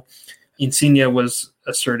example. Insigne was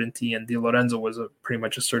a certainty, and Di Lorenzo was pretty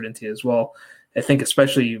much a certainty as well. I think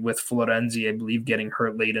especially with Florenzi, I believe, getting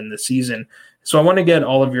hurt late in the season. So I want to get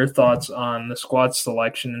all of your thoughts on the squad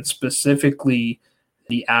selection and specifically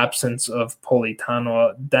the absence of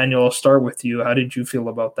Politano. Daniel, I'll start with you. How did you feel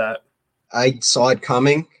about that? I saw it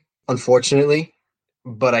coming, unfortunately,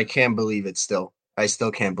 but I can't believe it still. I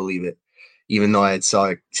still can't believe it, even though I had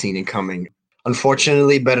seen it coming.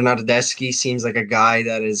 Unfortunately, Bernardeschi seems like a guy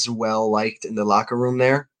that is well-liked in the locker room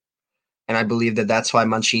there, and I believe that that's why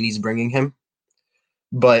Mancini's bringing him.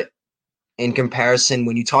 But in comparison,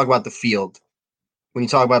 when you talk about the field, when you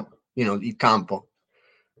talk about, il campo,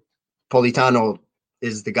 Politano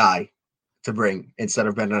is the guy to bring instead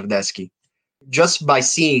of Bernardeschi. Just by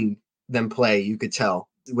seeing them play, you could tell,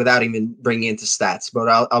 without even bringing into stats. But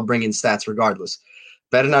I'll bring in stats regardless.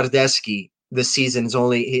 Bernardeschi this season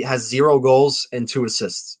he has 0 goals and 2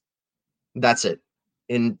 assists. That's it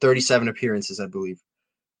in 37 appearances, I believe.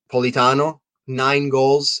 Politano, 9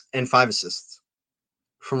 goals and 5 assists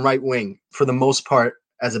from right wing for the most part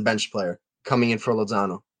as a bench player coming in for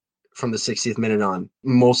Lozano from the 60th minute on,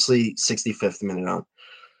 mostly 65th minute on.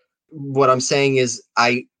 What I'm saying is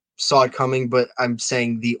I saw it coming, but I'm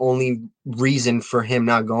saying the only reason for him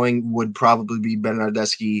not going would probably be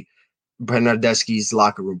Bernardeschi's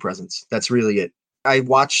locker room presence. That's really it. I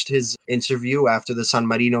watched his interview after the San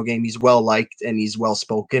Marino game. He's well-liked and he's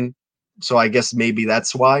well-spoken. So I guess maybe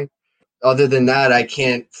that's why. Other than that, I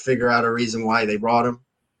can't figure out a reason why they brought him.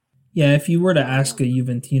 Yeah, if you were to ask a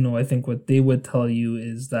Juventino, I think what they would tell you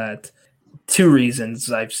is that 2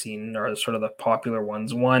 reasons I've seen are sort of the popular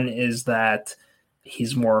ones. One is that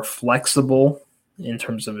he's more flexible in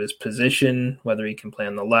terms of his position, whether he can play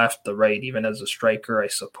on the left, the right, even as a striker, I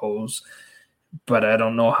suppose. But I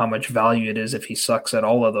don't know how much value it is if he sucks at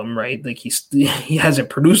all of them, right? Like he hasn't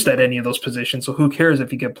produced at any of those positions, so who cares if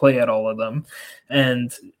he can play at all of them?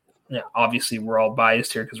 And yeah, obviously we're all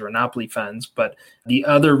biased here because we're Napoli fans, but the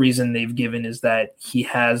other reason they've given is that he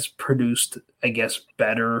has produced, I guess,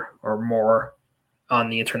 better or more on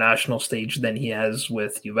the international stage than he has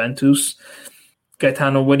with Juventus.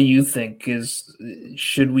 Gaetano, what do you think?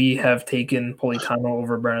 Should we have taken Politano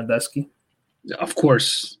over Bernardeschi? Of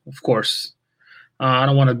course. I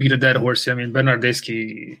don't want to beat a dead horse. I mean,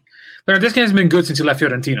 Bernardeschi has been good since he left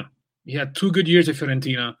Fiorentina. He had 2 good years at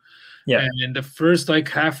Fiorentina. Yeah. And in the first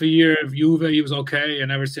half a year of Juve, he was okay.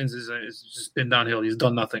 And ever since, it's just been downhill. He's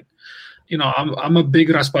done nothing. I'm a big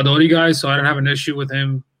Raspadori guy, so I don't have an issue with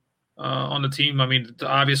him on the team. I mean, the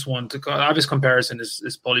obvious comparison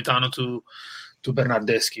is Politano to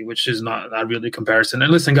Bernardeschi, which is not really a comparison.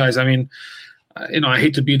 And listen, guys, I mean, I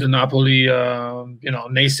hate to be the Napoli,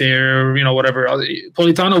 naysayer, whatever.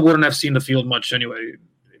 Politano wouldn't have seen the field much anyway,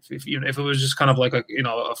 if it was just kind of like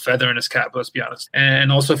a feather in his cap. Let's be honest.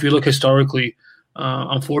 And also, if you look historically,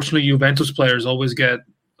 unfortunately, Juventus players always get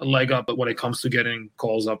a leg up when it comes to getting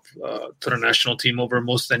calls up to the national team over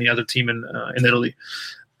most any other team in Italy.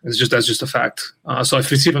 That's just a fact. So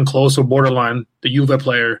if it's even close or borderline, the Juve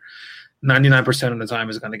player 99% of the time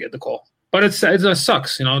is going to get the call. But it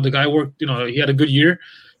sucks. The guy worked, he had a good year,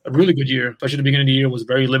 a really good year, especially the beginning of the year was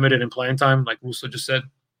very limited in playing time, like Russo just said.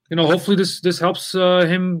 Hopefully this helps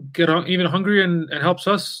him get even hungrier and helps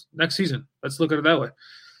us next season. Let's look at it that way.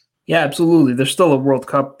 Yeah, absolutely. There's still a World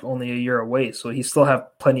Cup only a year away, so he still have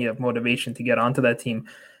plenty of motivation to get onto that team.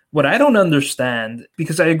 What I don't understand,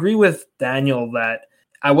 because I agree with Daniel that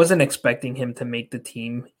I wasn't expecting him to make the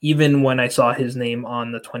team. Even when I saw his name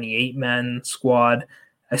on the 28-man squad,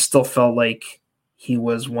 I still felt like he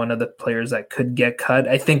was one of the players that could get cut.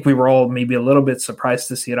 I think we were all maybe a little bit surprised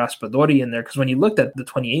to see Raspadori in there, because when you looked at the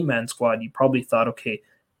 28-man squad, you probably thought, okay,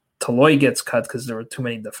 Toloi gets cut because there were too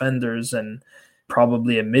many defenders and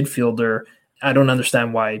probably a midfielder. I don't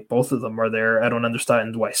understand why both of them are there. I don't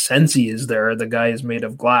understand why Sensi is there. The guy is made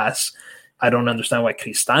of glass. I don't understand why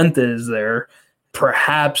Cristante is there.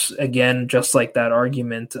 Perhaps, again, just like that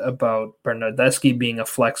argument about Bernardeschi being a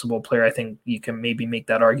flexible player, I think you can maybe make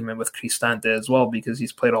that argument with Cristante as well, because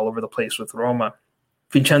he's played all over the place with Roma.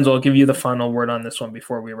 Vincenzo, I'll give you the final word on this one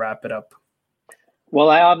before we wrap it up. Well,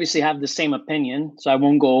 I obviously have the same opinion, so I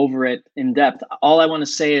won't go over it in depth. All I want to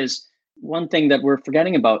say is one thing that we're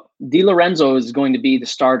forgetting about. Di Lorenzo is going to be the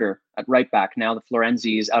starter at right back now that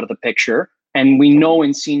Florenzi is out of the picture, and we know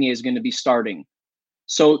Insigne is going to be starting.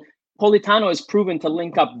 So Politano has proven to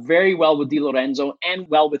link up very well with Di Lorenzo and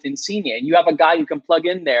well with Insigne. And you have a guy you can plug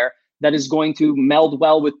in there that is going to meld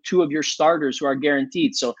well with 2 of your starters who are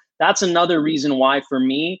guaranteed. So that's another reason why, for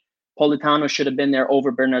me, Politano should have been there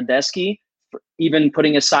over Bernardeschi, even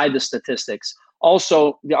putting aside the statistics.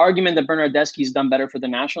 Also, the argument that Bernardeschi's done better for the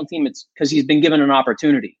national team, it's because he's been given an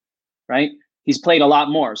opportunity, right? He's played a lot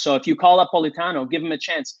more. So if you call up Politano, give him a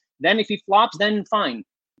chance. Then if he flops, then fine.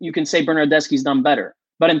 You can say Bernardeschi's done better.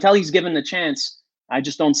 But until he's given the chance, I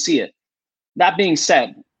just don't see it. That being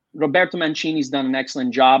said, Roberto Mancini's done an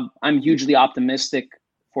excellent job. I'm hugely optimistic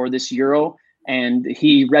for this Euro, and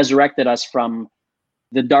he resurrected us from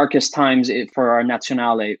the darkest times for our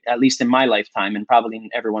Nazionale, at least in my lifetime, and probably in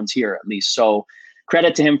everyone's here at least. So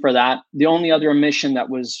credit to him for that. The only other omission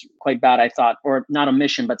that was quite bad, I thought, or not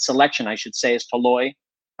omission, but selection, I should say, is Toloi.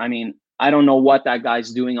 I mean, I don't know what that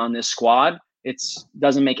guy's doing on this squad. It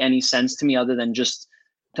doesn't make any sense to me other than just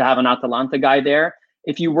to have an Atalanta guy there.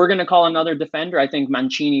 If you were going to call another defender, I think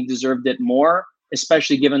Mancini deserved it more,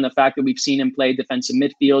 especially given the fact that we've seen him play defensive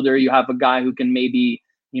midfielder. You have a guy who can maybe,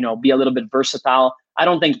 be a little bit versatile. I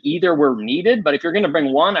don't think either were needed, but if you're going to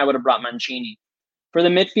bring one, I would have brought Mancini. For the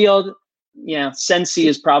midfield, yeah, Sensi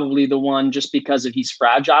is probably the one just because he's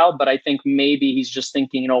fragile, but I think maybe he's just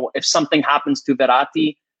thinking, if something happens to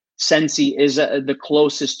Verratti, Sensi is the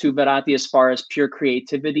closest to Verratti as far as pure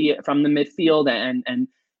creativity from the midfield and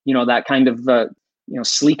that kind of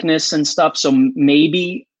sleekness and stuff. So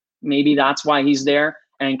maybe that's why he's there.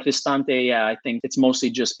 And Cristante, I think it's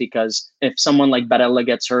mostly just because if someone like Barella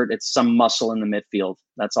gets hurt, it's some muscle in the midfield.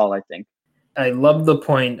 That's all I think. I love the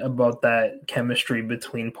point about that chemistry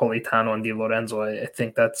between Politano and Di Lorenzo. I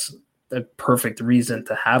think that's a perfect reason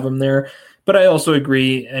to have him there. But I also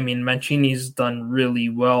agree. I mean, Mancini's done really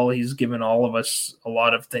well. He's given all of us a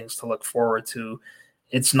lot of things to look forward to.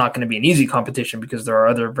 It's not going to be an easy competition because there are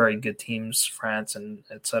other very good teams, France and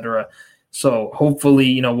etc. So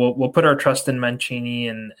hopefully, we'll put our trust in Mancini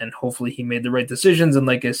and hopefully he made the right decisions. And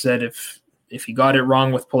like I said, if he got it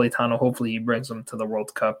wrong with Politano, hopefully he brings them to the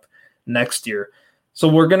World Cup next year. So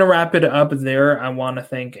we're going to wrap it up there. I want to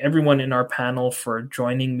thank everyone in our panel for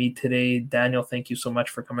joining me today. Daniel, thank you so much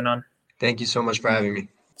for coming on. Thank you so much for having me.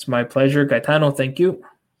 It's my pleasure. Gaetano, thank you.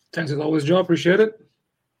 Thanks as always, Joe. Appreciate it.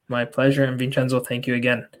 My pleasure. And Vincenzo, thank you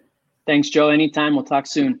again. Thanks, Joe. Anytime. We'll talk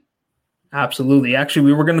soon. Absolutely. Actually,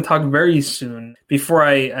 we were going to talk very soon. Before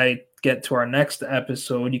I get to our next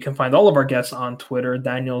episode, you can find all of our guests on Twitter.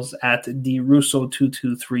 Daniel's at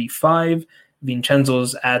DRusso2235,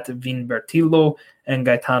 Vincenzo's at Vinbertillo, and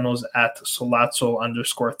Gaetano's at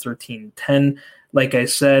Solazzo_1310. Like I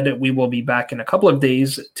said, we will be back in a couple of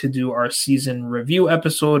days to do our season review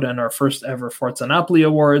episode and our first ever Forza Napoli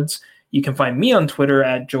Awards. You can find me on Twitter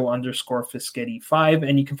at Joe_Fischetti5,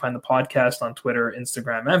 and you can find the podcast on Twitter,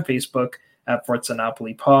 Instagram, and Facebook at Forza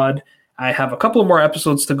Napoli Pod. I have a couple more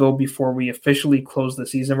episodes to go before we officially close the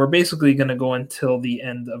season. We're basically going to go until the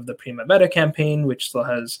end of the Primavera campaign, which still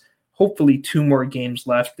has hopefully 2 more games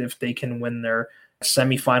left if they can win their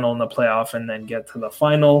semifinal in the playoff and then get to the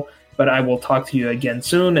final. But I will talk to you again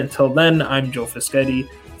soon. Until then, I'm Joe Fischetti.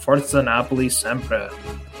 Forza Napoli sempre.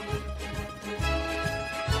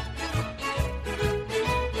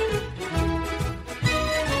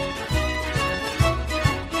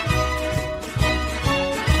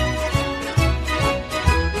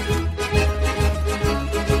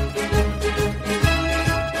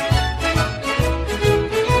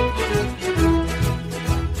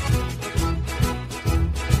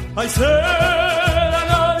 Ai sera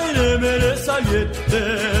navine me le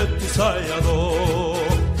sagliette tu sai adò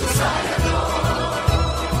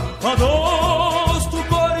sto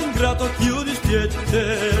cuore ingrato chiudi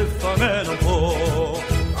spiette famene un po'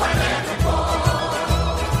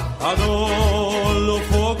 adò lo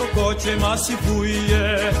fuoco coce ma si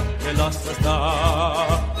fuie e lascia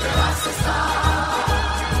sta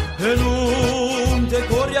e non te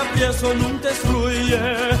corri appresso non te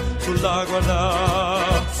struie sulla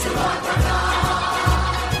guarda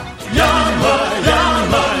Yamma,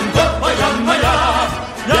 yamma, yamma, yamma, yamma,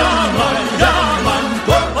 yamma, yamma,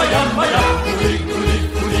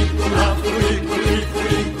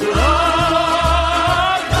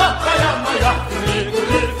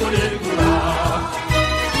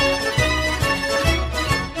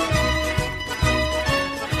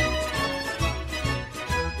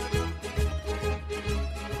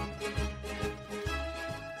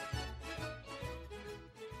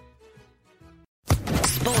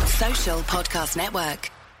 Social Podcast Network.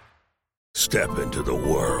 Step into the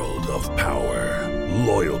world of power,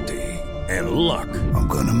 loyalty, and luck. I'm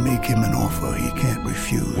gonna make him an offer he can't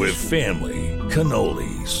refuse. With family,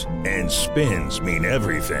 cannolis, and spins mean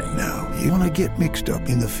everything. Now, you wanna get mixed up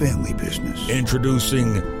in the family business.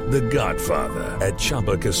 Introducing The Godfather at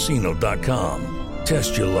ChumbaCasino.com.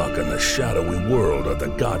 Test your luck in the shadowy world of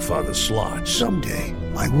The Godfather slot. Someday,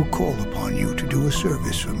 I will call upon you to do a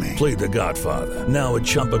service for me. Play The Godfather, now at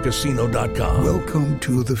ChumbaCasino.com. Welcome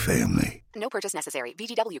to the family. No purchase necessary.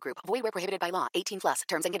 VGW Group. Void where prohibited by law. 18+.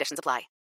 Terms and conditions apply.